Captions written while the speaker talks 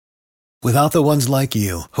Without the ones like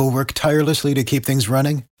you, who work tirelessly to keep things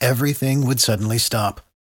running, everything would suddenly stop.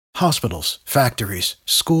 Hospitals, factories,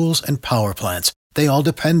 schools, and power plants, they all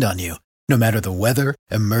depend on you. No matter the weather,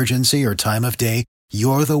 emergency, or time of day,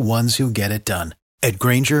 you're the ones who get it done. At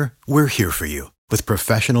Grainger, we're here for you with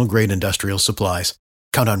professional-grade industrial supplies.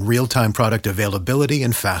 Count on real-time product availability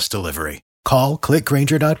and fast delivery. Call,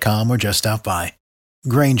 clickgrainger.com, or just stop by.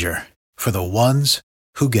 Grainger, for the ones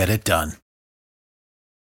who get it done.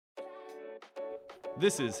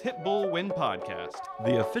 This is Hit Bull Win Podcast,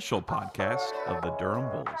 the official podcast of the Durham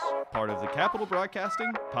Bulls, part of the Capital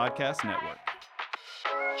Broadcasting Podcast Network.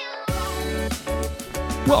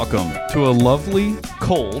 Welcome to a lovely,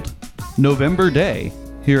 cold November day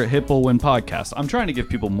here at Hit Bull Win Podcast. I'm trying to give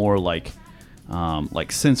people more like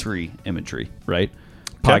sensory imagery, right?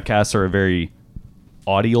 Okay. Podcasts are a very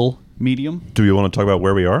audial medium. Do you want to talk about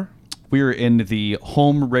where we are? We're in the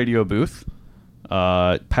home radio booth,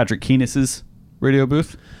 Patrick Keenis's radio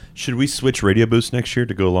booth. Should we switch radio booths next year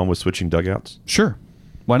to go along with switching dugouts? Sure.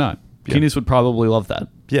 Why not? Yeah. Keenis would probably love that.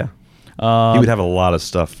 Yeah. He would have a lot of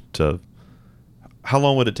stuff to... How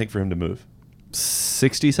long would it take for him to move?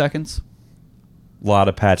 60 seconds. A lot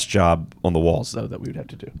of patch job on the walls, though, that we would have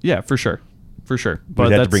to do. Yeah, for sure. For sure. But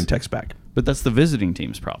we'd have to bring techs back. But that's the visiting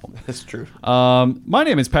team's problem. That's true. My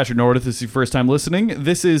name is Patrick Norwood. If this is your first time listening,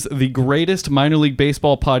 this is the greatest minor league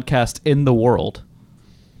baseball podcast in the world,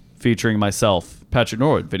 featuring myself, Patrick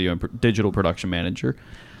Norwood, video and digital production manager.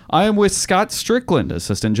 I am with Scott Strickland,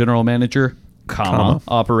 assistant general manager,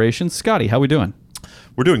 operations. Scotty, how we doing?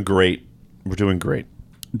 We're doing great. We're doing great.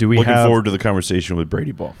 Looking forward to the conversation with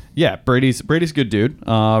Brady Ball. Yeah, Brady's a good dude.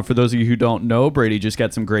 For those of you who don't know, Brady just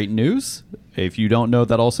got some great news. If you don't know,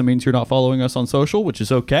 that also means you're not following us on social, which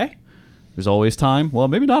is okay. There's always time. Well,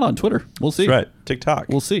 maybe not on Twitter. We'll see. That's right. TikTok.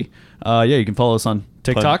 We'll see. Yeah, you can follow us on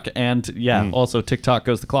TikTok. And also TikTok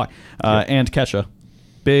goes the clock. And Kesha.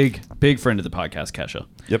 Big friend of the podcast, Kesha.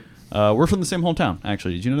 Yep. We're from the same hometown,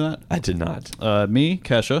 actually. Did you know that? I did not. Me,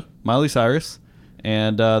 Kesha, Miley Cyrus,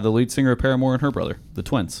 and the lead singer of Paramore and her brother, the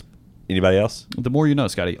twins. Anybody else? The more you know,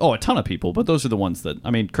 Scotty. Oh, a ton of people, but those are the ones that...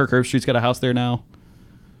 I mean, Kirk Herbstreit's got a house there now.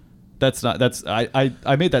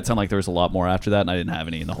 I made that sound like there was a lot more after that, and I didn't have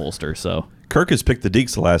any in the holster, so... Kirk has picked the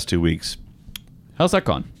Deeks the last 2 weeks. How's that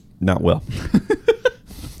gone? Not well.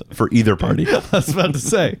 For either party. I was about to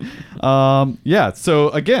say. Yeah, so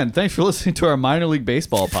again, thanks for listening to our minor league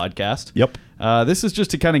baseball podcast. Yep. This is just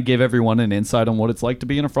to kind of give everyone an insight on what it's like to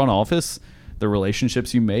be in a front office, the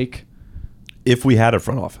relationships you make. If we had a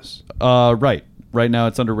front office. Right. Right now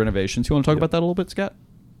it's under renovations. You want to talk about that a little bit, Scott?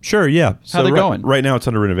 Sure, yeah. How they going? Right now it's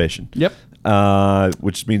under renovation. Yep.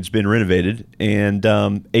 Which means it's been renovated. And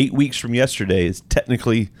 8 weeks from yesterday is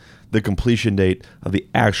technically the completion date of the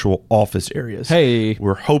actual office areas. Hey.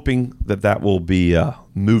 We're hoping that will be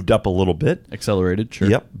moved up a little bit. Accelerated, sure.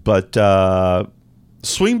 Yep. But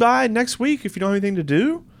swing by next week if you don't have anything to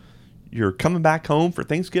do. You're coming back home for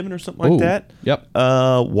Thanksgiving or something like that. Yep.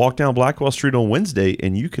 Walk down Blackwell Street on Wednesday,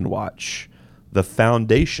 and you can watch the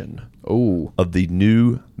foundation of the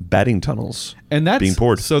new batting tunnels being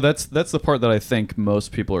poured. So that's the part that I think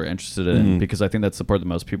most people are interested in, because I think that's the part that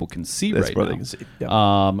most people can see That's right what now. they can see.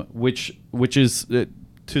 Yep. Which is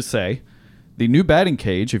to say, the new batting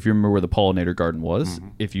cage, if you remember where the pollinator garden was,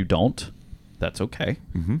 if you don't, that's okay.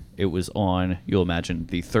 It was on, you'll imagine,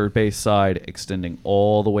 the third base side extending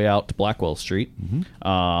all the way out to Blackwell Street.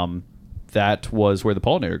 That was where the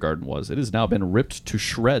pollinator garden was. It has now been ripped to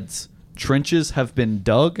shreds. Trenches have been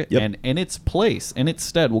dug, and in its place, in its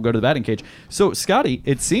stead, we'll go to the batting cage. So, Scotty,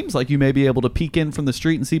 it seems like you may be able to peek in from the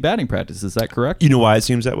street and see batting practice. Is that correct? You know why it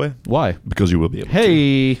seems that way? Why? Because you will be able to.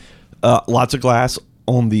 Hey! Lots of glass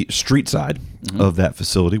on the street side of that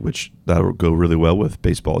facility, which that'll go really well with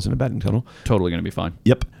baseballs in a batting tunnel. Totally going to be fine.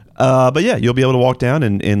 Yep. But yeah, you'll be able to walk down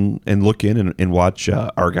and look in and watch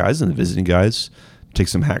our guys and the visiting guys take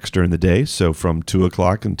some hacks during the day. So from 2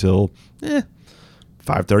 o'clock until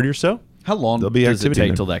 5:30 or so. How long There'll be does it activity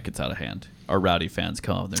take till that gets out of hand? Our rowdy fans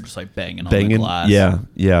come up and they're just like banging on the glass.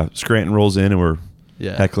 Yeah. Scranton rolls in and we're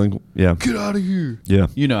heckling. Yeah. Get out of here. Yeah.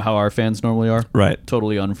 You know how our fans normally are. Right.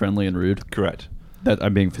 Totally unfriendly and rude. Correct. That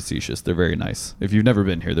I'm being facetious. They're very nice. If you've never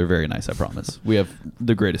been here, they're very nice, I promise. We have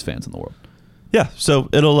the greatest fans in the world. Yeah. So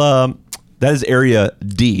it'll that is area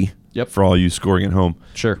D. Yep. For all you scoring at home.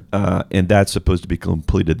 Sure. And that's supposed to be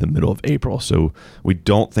completed the middle of April. So we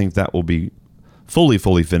don't think that will be fully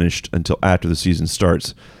finished until after the season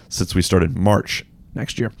starts, since we started March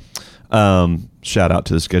next year. Shout out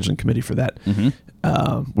to the scheduling committee for that.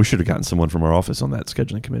 We should have gotten someone from our office on that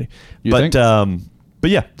scheduling committee. You think? But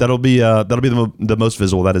yeah, that'll be the most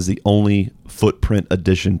visible. That is the only footprint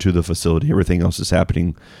addition to the facility. Everything else is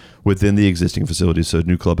happening within the existing facilities. So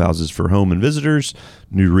new clubhouses for home and visitors,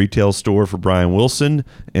 new retail store for Brian Wilson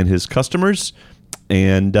and his customers,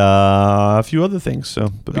 and a few other things. So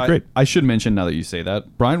it'll be great. I should mention, now that you say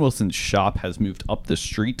that, Brian Wilson's shop has moved up the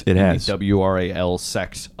street. It has. In the WRAL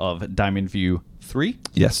sect of Diamond View 3.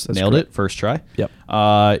 Yes, that's Nailed correct. it. First try. Yep.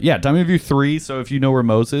 Yeah, Diamond View 3. So if you know where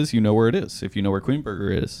Moe's is, you know where it is. If you know where Queen Burger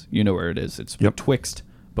is, you know where it is. It's betwixt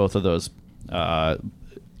both of those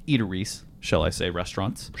eateries, shall I say,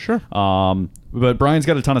 restaurants. Sure. But Brian's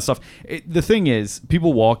got a ton of stuff. The thing is,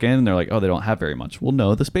 people walk in and they're like, oh, they don't have very much. Well,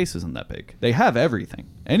 no, the space isn't that big. They have everything.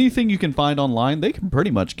 Anything you can find online, they can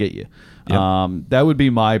pretty much get you. Yep. That would be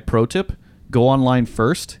my pro tip. Go online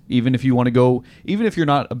first, even if you want to go, even if you're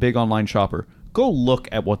not a big online shopper. Go look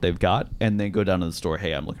at what they've got and then go down to the store.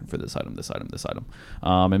 Hey, I'm looking for this item, this item, this item.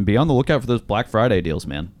 And be on the lookout for those Black Friday deals,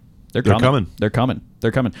 man. They're coming. They're coming.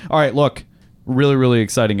 They're coming. All right, look. Really, really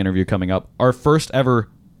exciting interview coming up. Our first ever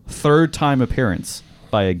third-time appearance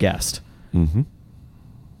by a guest. Mm-hmm.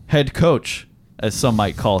 Head coach, as some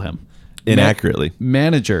might call him. Inaccurately.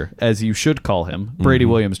 Manager, as you should call him. Brady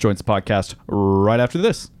Williams joins the podcast right after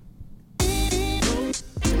this.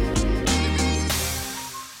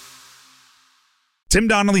 Tim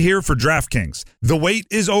Donnelly here for DraftKings. The wait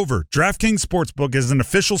is over. DraftKings Sportsbook is an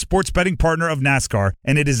official sports betting partner of NASCAR,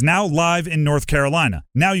 and it is now live in North Carolina.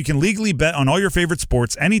 Now you can legally bet on all your favorite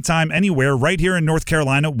sports anytime, anywhere, right here in North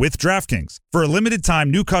Carolina with DraftKings. For a limited time,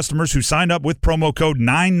 new customers who sign up with promo code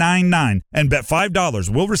 999 and bet $5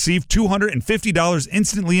 will receive $250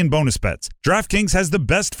 instantly in bonus bets. DraftKings has the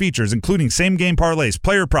best features, including same-game parlays,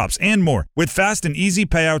 player props, and more, with fast and easy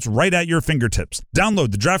payouts right at your fingertips. Download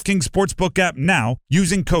the DraftKings Sportsbook app now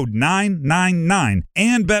using code 999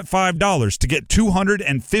 and bet $5 to get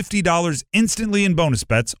 $250 instantly in bonus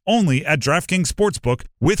bets only at DraftKings Sportsbook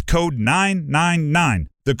with code 999.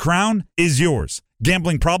 The crown is yours.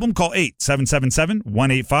 Gambling problem? Call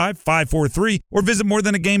 877-185-543 or visit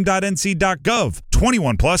morethanagame.nc.gov.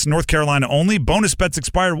 21 plus, North Carolina only. Bonus bets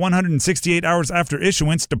expire 168 hours after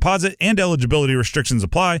issuance. Deposit and eligibility restrictions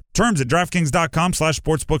apply. Terms at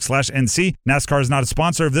DraftKings.com/sportsbook/NC. NASCAR is not a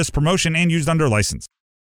sponsor of this promotion and used under license.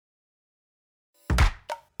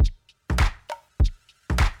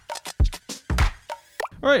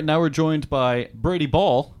 All right, now we're joined by Brady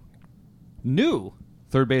Ball, new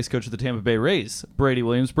third base coach of the Tampa Bay Rays, Brady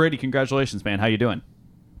Williams. Brady, congratulations, man. How you doing?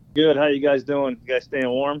 Good. How you guys doing? You guys staying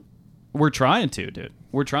warm? We're trying to, dude.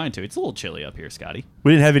 We're trying to. It's a little chilly up here, Scotty.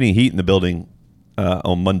 We didn't have any heat in the building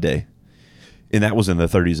on Monday, and that was in the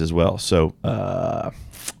 30s as well. So,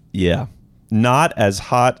 yeah, not as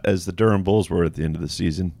hot as the Durham Bulls were at the end of the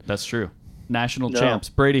season. That's true. National champs.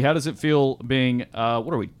 Brady, how does it feel being,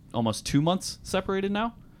 what are we, almost 2 months separated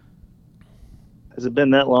now? Has it been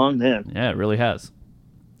that long? Man. Yeah, it really has.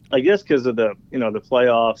 I guess because of the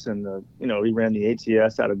playoffs and we ran the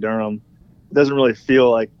ATS out of Durham. It doesn't really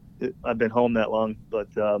feel like I've been home that long, but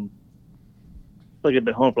like I've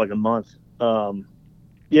been home for like a month.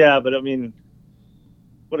 Yeah, but I mean,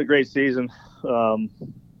 what a great season.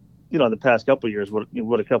 The past couple of years,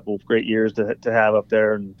 what a couple of great years to have up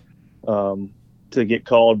there, and to get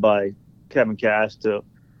called by Kevin Cash to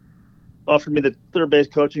offer me the third base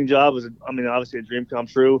coaching job was, obviously a dream come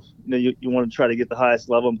true. You want to try to get the highest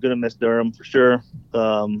level. I'm going to miss Durham for sure.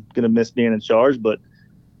 Going to miss being in charge, but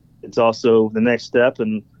it's also the next step,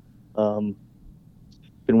 and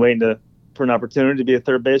been waiting for an opportunity to be a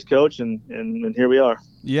third base coach, and here we are.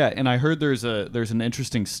 Yeah, and I heard there's an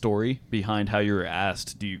interesting story behind how you were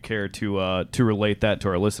asked. Do you care to relate that to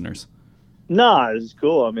our listeners? Nah, it was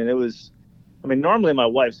cool. Normally my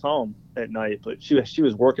wife's home at night, but she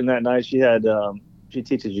was working that night. She had she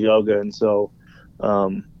teaches yoga, and so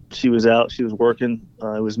she was out. She was working.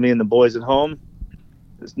 It was me and the boys at home.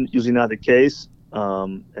 It's usually not the case.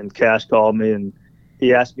 And Cash called me, and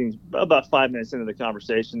he asked me about 5 minutes into the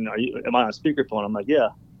conversation, am I on speakerphone? I'm like, yeah.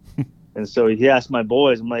 And so he asked my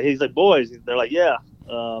boys. He's like, boys. They're like, yeah.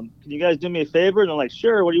 Can you guys do me a favor? And I'm like,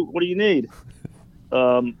 sure. What do you need?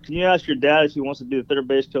 Can you ask your dad if he wants to be the third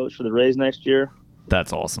base coach for the Rays next year?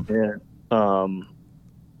 That's awesome. And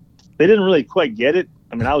they didn't really quite get it.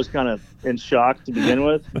 I was kind of in shock to begin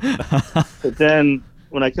with. But then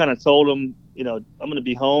when I kind of told them, I'm going to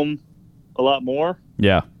be home a lot more.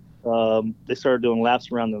 Yeah. They started doing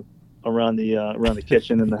laps around the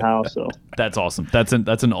kitchen and the house. So that's awesome. That's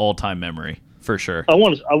an all-time memory for sure. I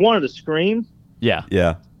wanted to scream. Yeah.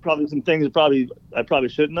 Yeah. Probably some things I probably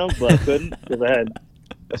shouldn't have, but I couldn't because I had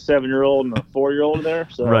a 7-year-old and a 4-year-old there.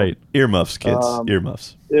 So right. Earmuffs, kids.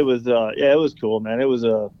 Earmuffs. It was it was cool, man. It was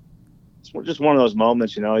just one of those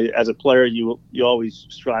moments, As a player, you always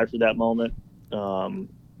strive for that moment.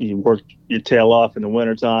 you worked your tail off in the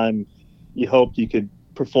wintertime. You hoped you could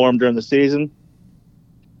perform during the season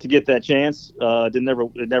to get that chance. It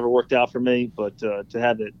never worked out for me, but to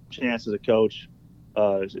have that chance as a coach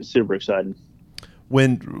is super exciting.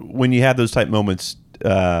 When you have those type moments, do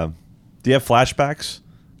you have flashbacks?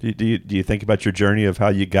 Do you think about your journey of how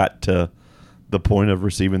you got to the point of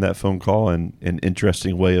receiving that phone call and an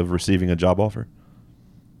interesting way of receiving a job offer?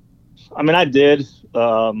 I mean, I did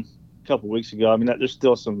a couple of weeks ago. I mean, there's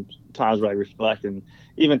still some times where I reflect, and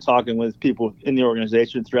even talking with people in the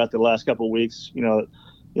organization throughout the last couple of weeks,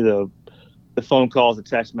 the phone calls, the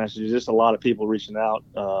text messages, just a lot of people reaching out.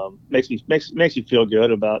 Makes you feel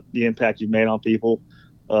good about the impact you've made on people,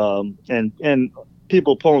 and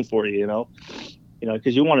people pulling for you,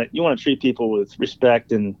 because you want to treat people with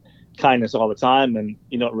respect and kindness all the time, and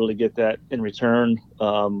you don't really get that in return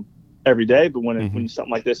every day. But when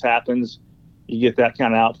something like this happens, you get that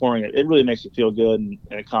kind of outpouring. It really makes you feel good and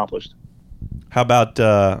accomplished. How about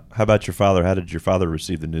your father? How did your father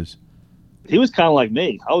receive the news? He was kind of like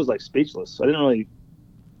me. I was like speechless. I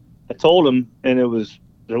told him, and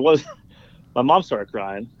my mom started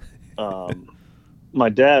crying. My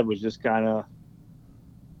dad was just kind of,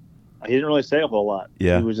 he didn't really say a whole lot.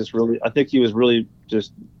 Yeah. He was just I think he was really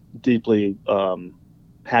just deeply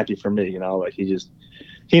happy for me. Like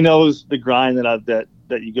he knows the grind that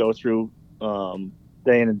you go through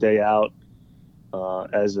day in and day out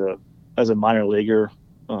as a minor leaguer,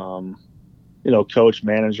 coach,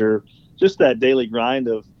 manager, just that daily grind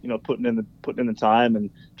of putting in the time and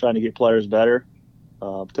trying to get players better,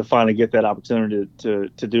 to finally get that opportunity to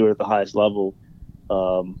do it at the highest level.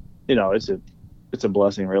 It's a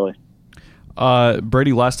blessing, really.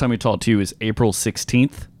 Brady, last time we talked to you is April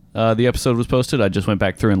 16th. The episode was posted. I just went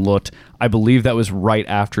back through and looked. I believe that was right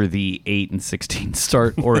after the 8-16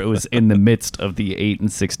 start, or it was in the midst of the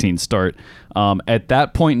 8-16 start. At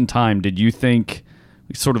that point in time, did you think,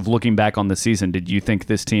 sort of looking back on the season, did you think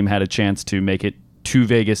this team had a chance to make it to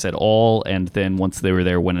Vegas at all, and then once they were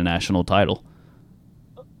there, win a national title?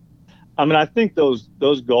 I mean, I think those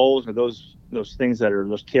goals or those things that are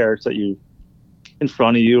those carrots that you in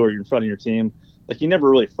front of you or in front of your team, like you never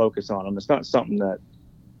really focus on them. It's not something that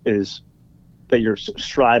you're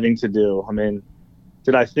striving to do. I mean,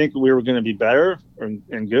 did I think we were going to be better and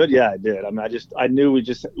good? Yeah, I did. I mean, I knew we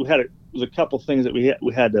had a couple things that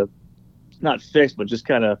we had to not fix, but just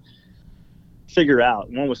kind of figure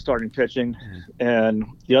out. One was starting pitching, and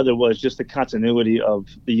the other was just the continuity of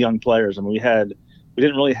the young players. I mean, we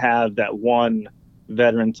didn't really have that one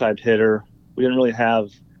veteran type hitter. We didn't really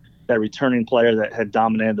have that returning player that had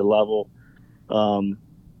dominated the level. And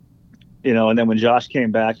then when Josh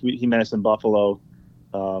came back, he met us in Buffalo.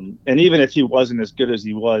 And even if he wasn't as good as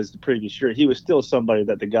he was the previous year, he was still somebody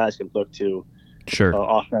that the guys could look to, sure,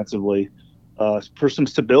 offensively, for some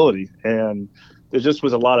stability. And there just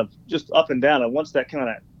was a lot of just up and down. And once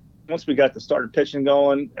we got the starting pitching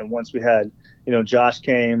going, and once we had, Josh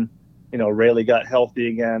came, Rayleigh got healthy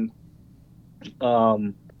again.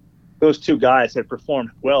 Those two guys had performed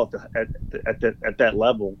well at that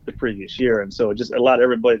level the previous year, and so it just allowed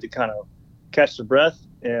everybody to kind of catch their breath.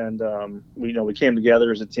 And we came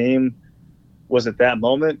together as a team. Was at that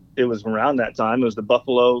moment? It was around that time. It was the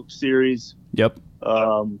Buffalo series. Yep.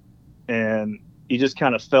 And you just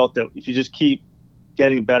kind of felt that if you just keep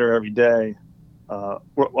getting better every day,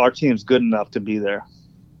 our team's good enough to be there.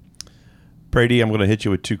 Brady, I'm going to hit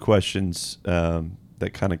you with two questions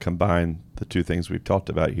that kind of combine the two things we've talked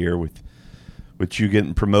about here with you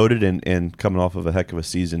getting promoted and coming off of a heck of a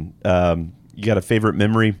season. You got a favorite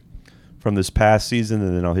memory from this past season,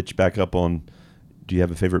 and then I'll hit you back up on, do you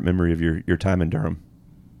have a favorite memory of your time in Durham?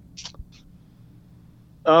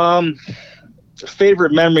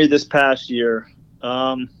 Favorite memory this past year.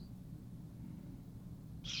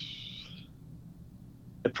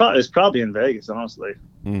 It's probably in Vegas, honestly.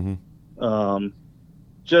 Mm-hmm.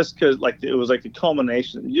 Just because it was like the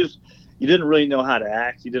culmination. You didn't really know how to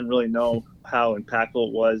act. You didn't really know how impactful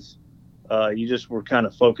it was. You just were kind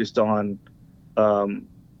of focused on,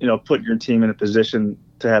 putting your team in a position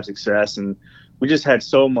to have success. And we just had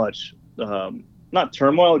so much, not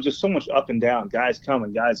turmoil, just so much up and down, guys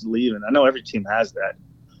coming, guys leaving. I know every team has that,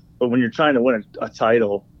 but when you're trying to win a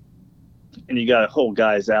title and you got to hold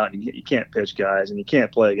guys out, and you can't pitch guys and you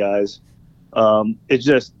can't play guys,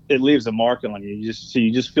 it leaves a mark on you.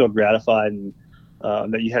 You just feel gratified and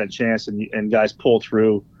that you had a chance, and guys pull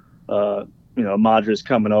through. Madras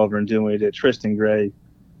coming over and doing what he did. Tristan Gray,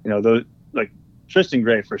 Tristan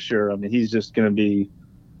Gray for sure. I mean, he's just going to be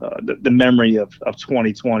the memory of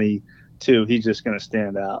 2022. He's just going to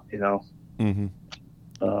stand out, Mm-hmm.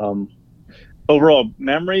 But overall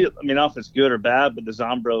memory, I mean, I don't know if it's good or bad, but the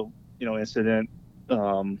Zombro, incident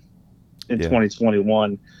in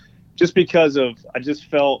 2021, just because I just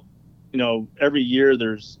felt, every year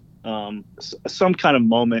there's some kind of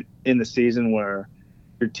moment in the season where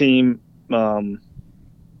your team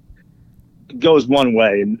goes one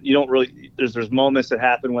way, and you don't really. There's moments that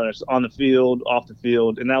happen when it's on the field, off the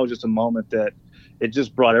field, and that was just a moment that it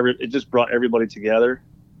just brought everybody together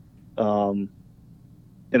in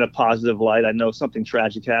a positive light. I know something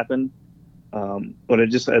tragic happened, but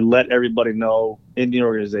it let everybody know in the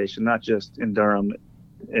organization, not just in Durham.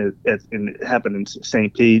 It happened in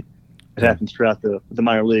St. Pete. It happens throughout the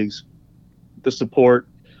minor leagues. The support,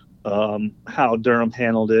 how Durham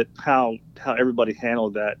handled it, how everybody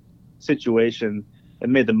handled that situation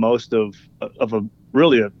and made the most of a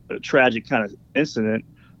really a tragic kind of incident,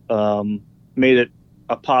 made it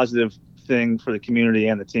a positive thing for the community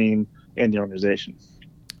and the team and the organization.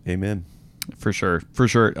 Amen. For sure.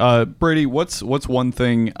 Brady, what's one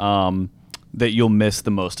thing that you'll miss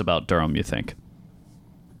the most about Durham, you think?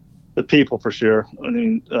 The people, for sure. I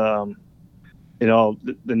mean, the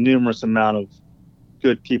numerous amount of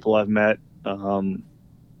good people I've met that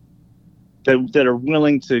are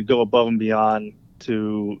willing to go above and beyond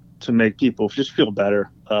to make people just feel better.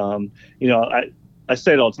 I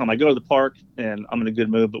say it all the time. I go to the park and I'm in a good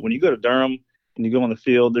mood, but when you go to Durham and you go on the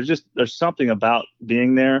field, there's something about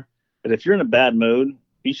being there that if you're in a bad mood,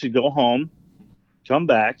 you should go home, come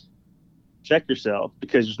back, check yourself,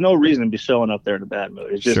 because there's no reason to be showing up there in a bad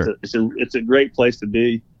mood. It's just it's a great place to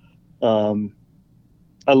be.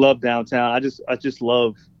 I love downtown. I just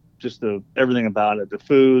love just everything about it. The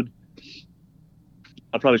food.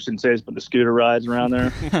 I probably shouldn't say this, but the scooter rides around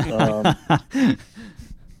there.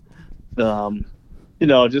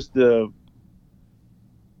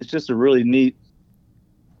 It's just a really neat,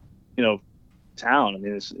 town. I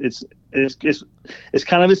mean, it's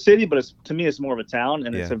kind of a city, but to me, it's more of a town,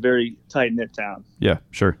 and it's a very tight knit town. Yeah,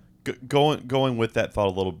 sure. Going with that thought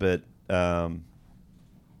a little bit. I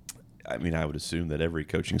mean, I would assume that every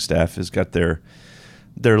coaching staff has got their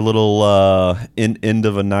little end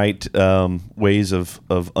of a night ways of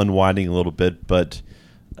unwinding a little bit, but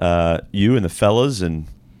you and the fellas and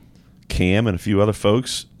Cam and a few other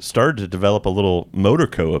folks started to develop a little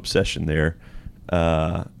Motorco obsession there.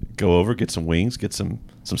 Go over, get some wings, get some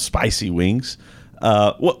spicy wings.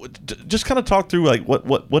 Just kind of talk through like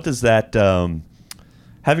what does that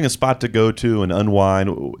having a spot to go to and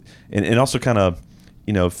unwind, and also kind of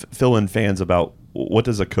fill in fans about what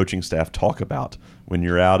does a coaching staff talk about when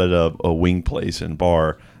you're out at a wing place and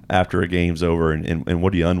bar after a game's over, and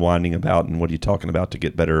what are you unwinding about, and what are you talking about to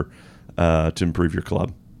get better, to improve your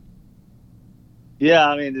club? Yeah,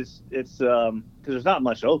 I mean, it's because there's not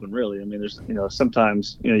much open, really. I mean, there's,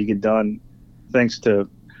 sometimes, you get done thanks to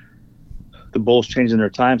the Bulls changing their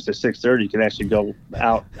times to 6:30. You can actually go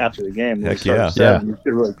out after the game. Heck yeah. You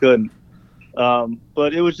really couldn't.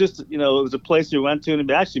 But it was just, it was a place we went to,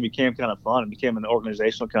 and it actually became kind of fun. It became an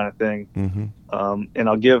organizational kind of thing. Mm-hmm. And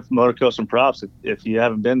I'll give Motorco some props. If you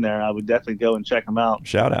haven't been there, I would definitely go and check them out.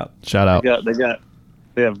 Shout out.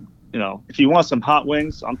 They have, if you want some hot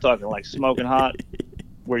wings, I'm talking like smoking hot,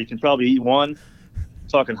 where you can probably eat one.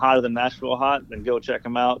 Talking hotter than Nashville hot, then go check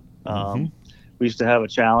them out. We used to have a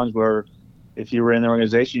challenge where if you were in the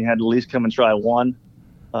organization, you had to at least come and try one.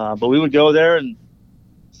 But we would go there and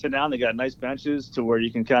sit down. They got nice benches to where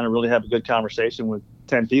you can kind of really have a good conversation with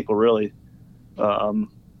 10 people, really,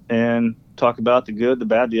 and talk about the good, the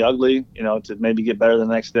bad, the ugly, to maybe get better the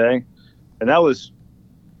next day. And that was,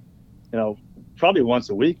 probably once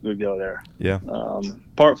a week we would go there. Yeah.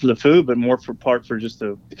 Part for the food, but more part for just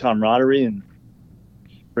the camaraderie and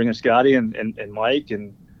bringing Scotty and Mike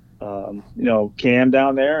and, Cam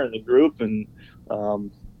down there and the group. And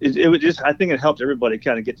it would just, I think it helped everybody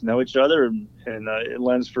kind of get to know each other, and it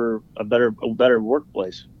lends for a better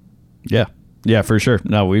workplace. Yeah, for sure.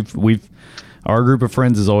 No, we've our group of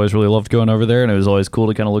friends has always really loved going over there, and it was always cool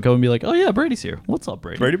to kind of look up and be like, oh yeah, Brady's here. What's up,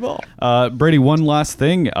 Brady? Brady Ball. Brady, one last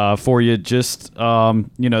thing for you. Just,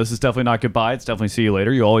 this is definitely not goodbye. It's definitely see you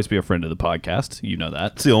later. You'll always be a friend of the podcast. You know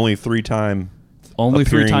that. It's the only three-time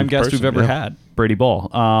guest we've ever had, Brady Ball.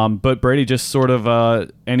 But Brady, just sort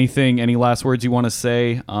of any last words you want to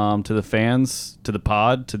say to the fans, to the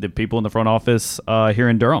pod, to the people in the front office here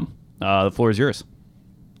in Durham? The floor is yours.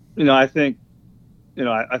 I think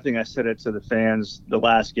I said it to the fans the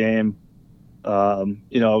last game.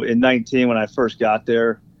 In 19 when I first got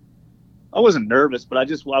there, I wasn't nervous, but I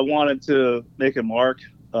wanted to make a mark,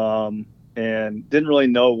 and didn't really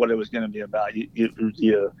know what it was going to be about.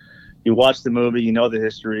 You watch the movie, the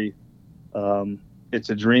history. it's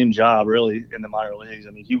a dream job really in the minor leagues.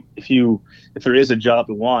 I mean, if there is a job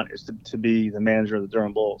to want, it's to be the manager of the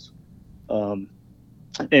Durham Bulls.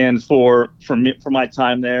 And for my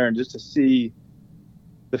time there, and just to see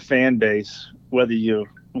the fan base, whether you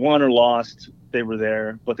won or lost, they were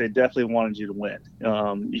there, but they definitely wanted you to win.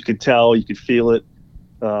 You could tell, you could feel it.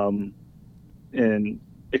 And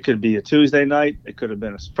it could be a Tuesday night, it could have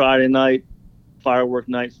been a Friday night, firework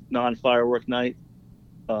night, non-firework night.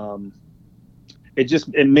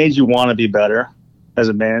 It made you want to be better as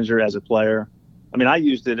a manager, as a player. I mean, I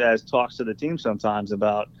used it as talks to the team sometimes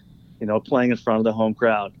about, playing in front of the home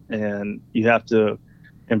crowd, and you have to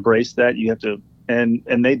embrace that. You have to,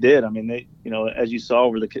 and they did. I mean, they, as you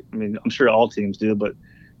saw I'm sure all teams do, but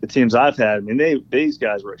the teams I've had, I mean, these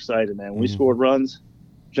guys were excited, man. We scored runs,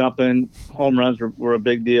 jumping, home runs were a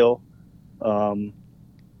big deal. And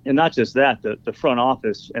not just that, the front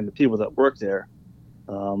office and the people that work there,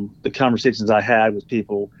 the conversations I had with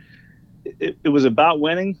people, it was about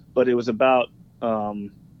winning, but it was about,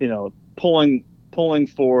 pulling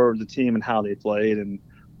for the team and how they played. And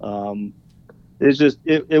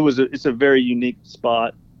it's a very unique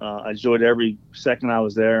spot. I enjoyed every second I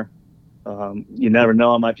was there. You never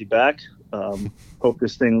know, I might be back. Hope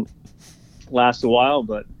this thing lasts a while,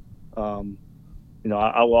 but I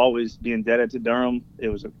will always be indebted to Durham.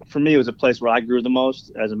 For me, it was a place where I grew the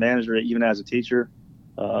most as a manager, even as a teacher.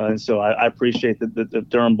 And so I appreciate the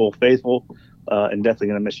Durham Bull faithful, and definitely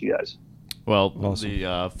going to miss you guys. Well, awesome.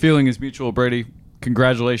 The feeling is mutual, Brady.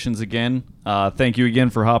 Congratulations again. Thank you again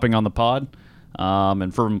for hopping on the pod.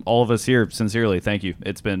 And from all of us here, sincerely, thank you.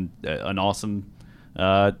 It's been an awesome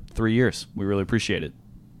 3 years. We really appreciate it.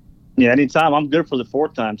 Yeah, anytime. I'm good for the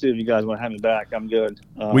fourth time, too. If you guys want to have me back, I'm good.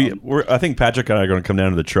 I think Patrick and I are going to come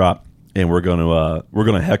down to the Trop, and we're going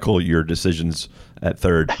to heckle your decisions at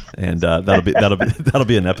third, and that'll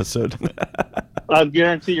be an episode. I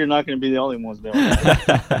guarantee you're not going to be the only ones doing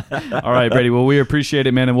it. All right, Brady. Well, we appreciate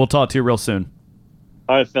it, man, and we'll talk to you real soon.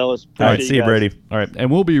 All right, fellas. All right, see you, Brady. All right, and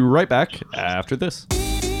we'll be right back after this.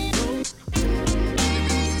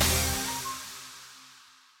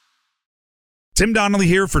 Tim Donnelly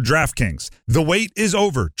here for DraftKings. The wait is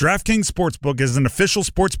over. DraftKings Sportsbook is an official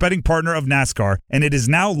sports betting partner of NASCAR, and it is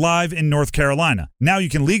now live in North Carolina. Now you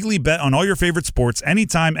can legally bet on all your favorite sports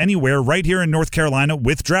anytime, anywhere, right here in North Carolina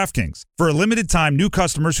with DraftKings. For a limited time, new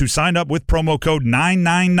customers who sign up with promo code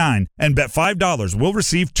 999 and bet $5 will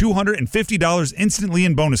receive $250 instantly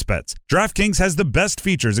in bonus bets. DraftKings has the best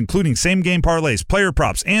features, including same-game parlays, player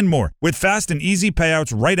props, and more, with fast and easy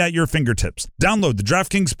payouts right at your fingertips. Download the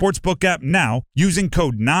DraftKings Sportsbook app now using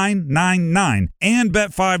code 999 and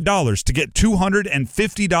bet $5 to get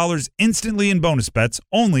 $250 instantly in bonus bets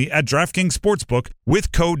only at DraftKings Sportsbook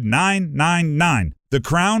with code 999. The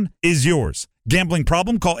crown is yours. Gambling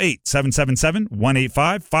problem? Call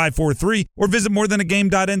 877-185-543 or visit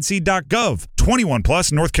morethanagame.nc.gov. 21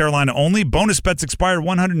 plus, North Carolina only. Bonus bets expire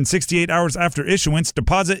 168 hours after issuance.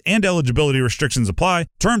 Deposit and eligibility restrictions apply.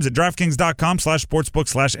 Terms at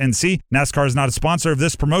DraftKings.com/sportsbook/NC. NASCAR is not a sponsor of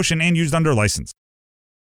this promotion and used under license.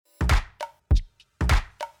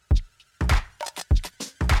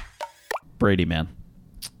 Brady, man.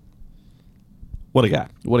 What a guy.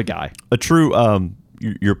 What a guy. A true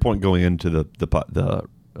your point going into the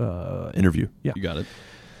interview. Yeah. You got it.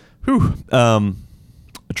 Whew. A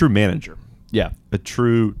true manager. Yeah. A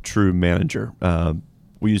true manager.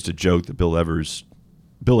 We used to joke that Bill Evers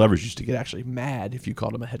used to get actually mad if you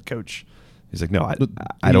called him a head coach. He's like, no, I don't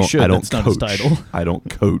That's coach. Not his title. I don't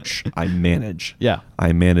coach. I manage. Yeah.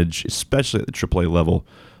 I manage, especially at the AAA level,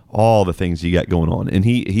 all the things you got going on. And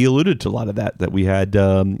he alluded to a lot of that we had,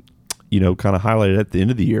 kind of highlighted at the end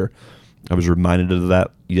of the year. I was reminded of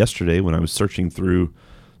that yesterday when I was searching through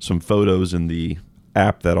some photos in the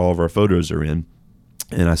app that all of our photos are in,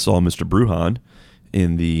 and I saw Mr. Bruhan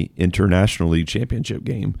in the International League Championship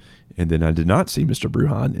game, and then I did not see Mr.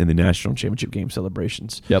 Bruhan in the National Championship game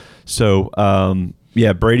celebrations. Yep. So,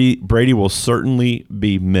 Brady will certainly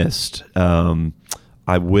be missed.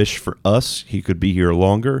 I wish for us he could be here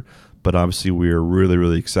longer, but obviously we are really,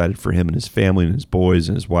 really excited for him and his family and his boys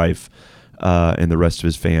and his wife. And the rest of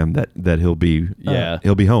his fam that he'll be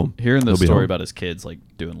home. Hearing the story about his kids like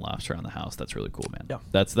doing laps around the house, that's really cool, man. Yeah.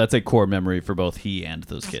 That's a core memory for both he and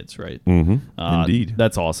those kids, right? Mm-hmm. Indeed.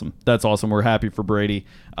 That's awesome. We're happy for Brady.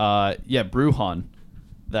 Bruhan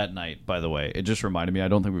that night, by the way, it just reminded me, I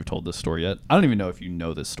don't think we've told this story yet. I don't even know if you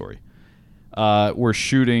know this story. We're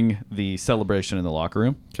shooting the celebration in the locker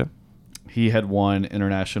room. Okay. He had won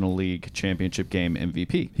International League Championship game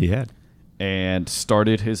MVP. He had. and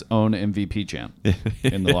started his own MVP chant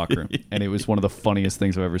in the locker room. And it was one of the funniest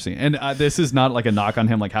things I've ever seen. And this is not like a knock on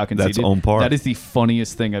him, like how conceited. That's on par. That is the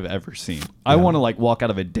funniest thing I've ever seen. I want to like walk out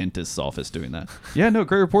of a dentist's office doing that. Yeah, no,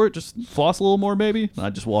 great report. Just floss a little more, maybe. And I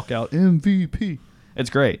just walk out, MVP. It's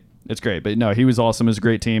great. It's great. But no, he was awesome. It was a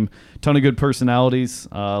great team. Ton of good personalities,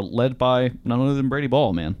 led by none other than Brady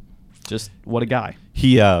Ball, man. Just what a guy.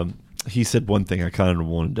 He said one thing I kind of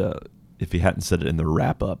wanted to, if he hadn't said it in the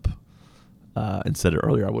wrap up and said it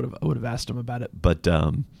earlier, I would have asked him about it. But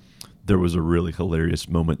there was a really hilarious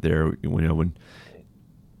moment there. When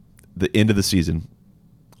the end of the season,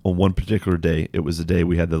 on one particular day, it was the day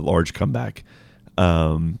we had the large comeback,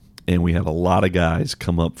 and we had a lot of guys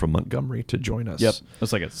come up from Montgomery to join us. Yep, it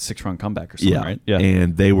was like a 6-run comeback or something, right? Yeah,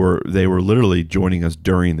 and they were literally joining us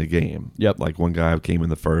during the game. Yep, like one guy came in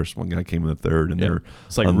the first, one guy came in the third, and they're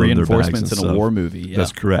it's like reinforcements in a war movie. Yeah.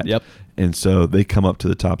 That's correct. Yep. And so they come up to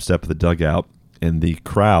the top step of the dugout, and the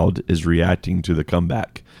crowd is reacting to the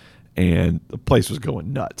comeback, and the place was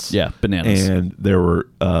going nuts. Yeah, bananas. And there were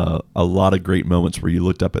a lot of great moments where you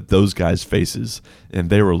looked up at those guys' faces, and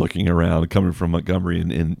they were looking around, coming from Montgomery,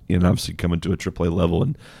 and obviously coming to a AAA level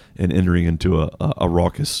and entering into a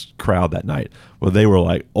raucous crowd that night. Well, they were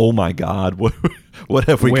like, "Oh my God, what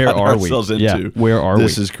have we got ourselves into? Yeah, where are we?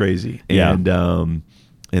 This is crazy." Yeah.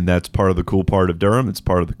 And that's part of the cool part of Durham. It's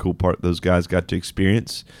part of the cool part those guys got to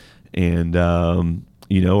experience, and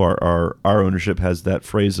our ownership has that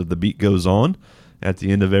phrase of the beat goes on at the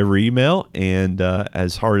end of every email. And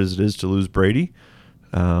as hard as it is to lose Brady,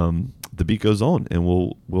 the beat goes on, and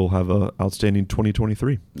we'll have a outstanding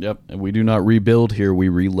 2023. Yep, and we do not rebuild here; we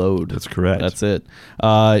reload. That's correct. That's it.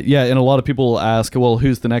 And a lot of people ask, "Well,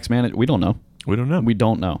 who's the next manager?" We don't know. We don't know. We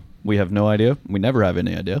don't know. We have no idea. We never have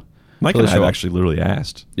any idea. Mike and I have actually literally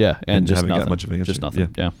asked. Yeah, and just haven't nothing. got much of an answer. Just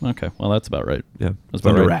nothing. Yeah. Okay. Well, that's about right. Yeah. That's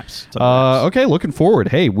about right. Wraps. Okay. Looking forward.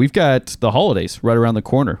 Hey, we've got the holidays right around the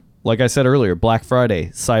corner. Like I said earlier, Black Friday,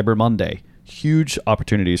 Cyber Monday, huge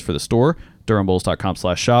opportunities for the store.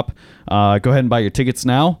 DurhamBulls.com/shop. Go ahead and buy your tickets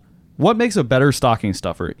now. What makes a better stocking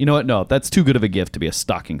stuffer? You know what? No, that's too good of a gift to be a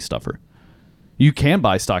stocking stuffer. You can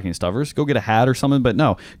buy stocking stuffers. Go get a hat or something, but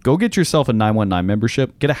no. Go get yourself a 919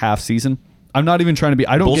 membership. Get a half season. I'm not even trying to be.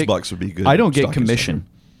 Bullsbucks would be good. I don't get commission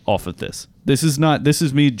off of this. This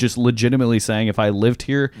is me just legitimately saying if I lived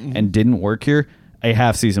here and didn't work here, a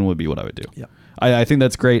half season would be what I would do. Yeah. I think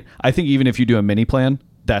that's great. I think even if you do a mini plan,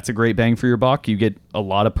 that's a great bang for your buck. You get a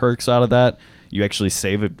lot of perks out of that. You actually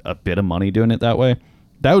save a bit of money doing it that way.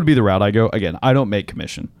 That would be the route I go. Again, I don't make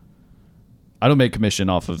commission. I don't make commission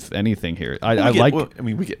off of anything here.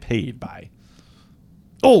 we get paid by.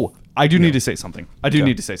 Oh, I do need to say something.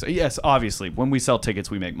 Need to say so. Yes, obviously, when we sell tickets,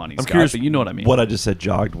 we make money. I'm Scott, curious. But you know what I mean. What I just said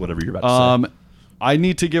jogged whatever you're about to say. I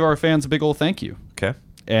need to give our fans a big old thank you. Okay.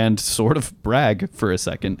 And sort of brag for a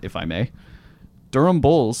second, if I may. Durham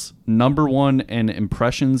Bulls, #1 in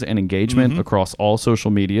impressions and engagement across all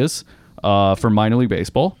social medias for minor league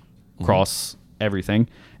baseball, across everything,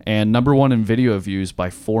 and #1 in video views by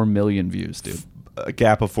 4 million views, dude. A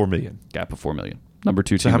gap of 4 million. Gap of 4 million. Number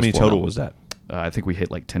 2 team. So how many 4 total million. was that? I think we hit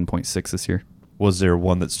like 10.6 this year. Was there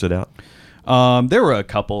one that stood out? There were a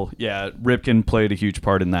couple. Yeah, Ripken played a huge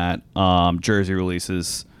part in that. Jersey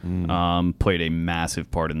releases played a massive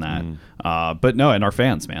part in that. But no, and our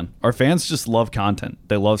fans, man. Our fans just love content.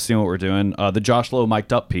 They love seeing what we're doing. The Josh Lowe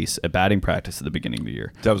mic'd up piece at batting practice at the beginning of the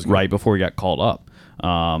year. That was good. Right before he got called up.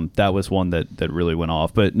 That was one that really went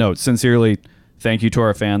off. But no, sincerely, thank you to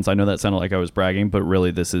our fans. I know that sounded like I was bragging, but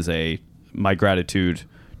really this is my gratitude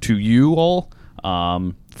to you all.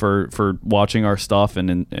 For watching our stuff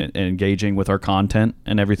and engaging with our content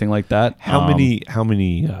and everything like that. How many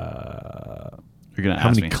you're gonna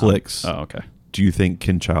ask me clicks? Oh, okay. Do you think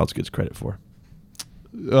Ken Childs gets credit for?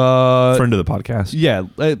 Friend of the podcast. Yeah,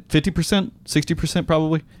 50%, 60%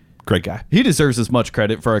 probably. Great guy. He deserves as much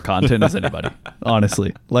credit for our content as anybody.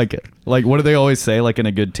 Honestly, like what do they always say? Like in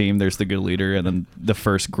a good team, there's the good leader, and then the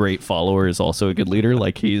first great follower is also a good leader.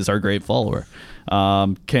 Like he's our great follower.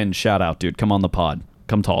 Ken, shout out, dude. Come on the pod.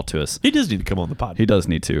 Come talk to us. He does need to come on the pod. He does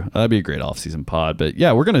need to. That'd be a great off-season pod. But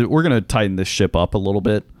yeah, we're gonna tighten this ship up a little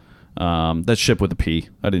bit. That ship with a P.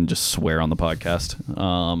 I didn't just swear on the podcast.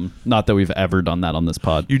 Not that we've ever done that on this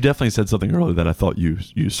pod. You definitely said something earlier that I thought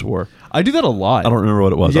you swore. I do that a lot. I don't remember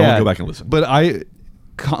what it was. Yeah, I'll go back and listen. But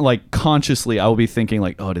consciously, I will be thinking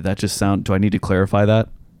like, oh, did that just sound? Do I need to clarify that?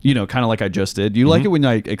 You know, kind of like I just did. You like it when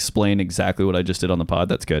I explain exactly what I just did on the pod?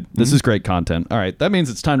 That's good. This is great content. All right, that means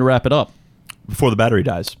it's time to wrap it up. Before the battery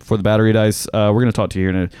dies. We're going to talk to you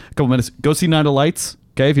here in a couple minutes. Go see Night of Lights.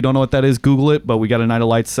 Okay, if you don't know what that is, Google it. But we got a Night of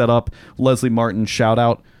Lights set up. Leslie Martin, shout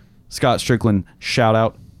out. Scott Strickland, shout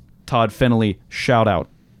out. Todd Fennelly, shout out.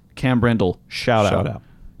 Cam Brindle, shout out.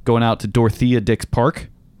 Going out to Dorothea Dix Park,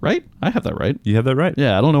 right? I have that right. You have that right.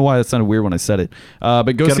 Yeah, I don't know why that sounded weird when I said it. But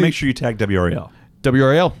go Got to see make sure you tag WRL.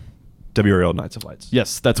 WRL. WRL Nights of Lights.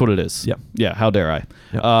 Yes, that's what it is. Yep. Yeah, how dare I?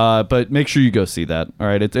 Yep. But make sure you go see that. All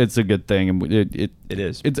right, it's a good thing, and It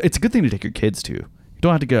is. It's a good thing to take your kids to. You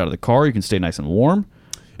don't have to get out of the car. You can stay nice and warm.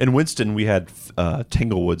 In Winston, we had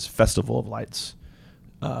Tanglewood's Festival of Lights.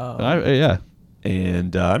 Yeah.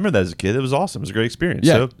 And I remember that as a kid. It was awesome. It was a great experience.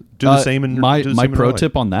 Yeah. So do the same. And my do the same in pro Raleigh.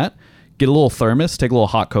 tip on that: get a little thermos, take a little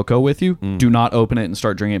hot cocoa with you. Do not open it and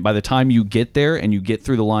start drinking it. By the time you get there and you get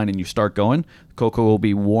through the line and you start going, the cocoa will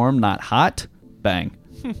be warm, not hot. Bang,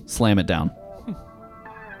 slam it down.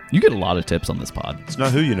 You get a lot of tips on this pod. It's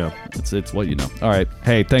not who you know. It's what you know. All right.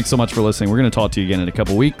 Hey, thanks so much for listening. We're going to talk to you again in a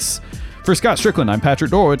couple weeks. For Scott Strickland, I'm Patrick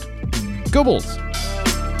Dorwood. Go Bulls.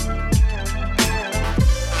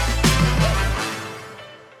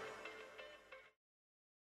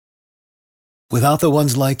 Without the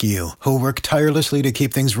ones like you, who work tirelessly to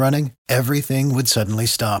keep things running, everything would suddenly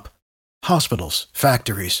stop. Hospitals,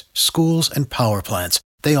 factories, schools, and power plants,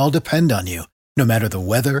 they all depend on you. No matter the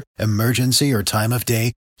weather, emergency, or time of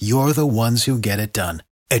day, you're the ones who get it done.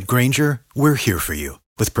 At Grainger, we're here for you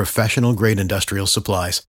with professional-grade industrial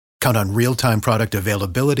supplies. Count on real-time product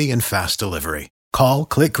availability and fast delivery. Call,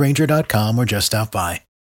 click Grainger.com, or just stop by.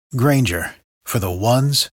 Grainger, for the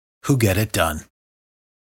ones who get it done.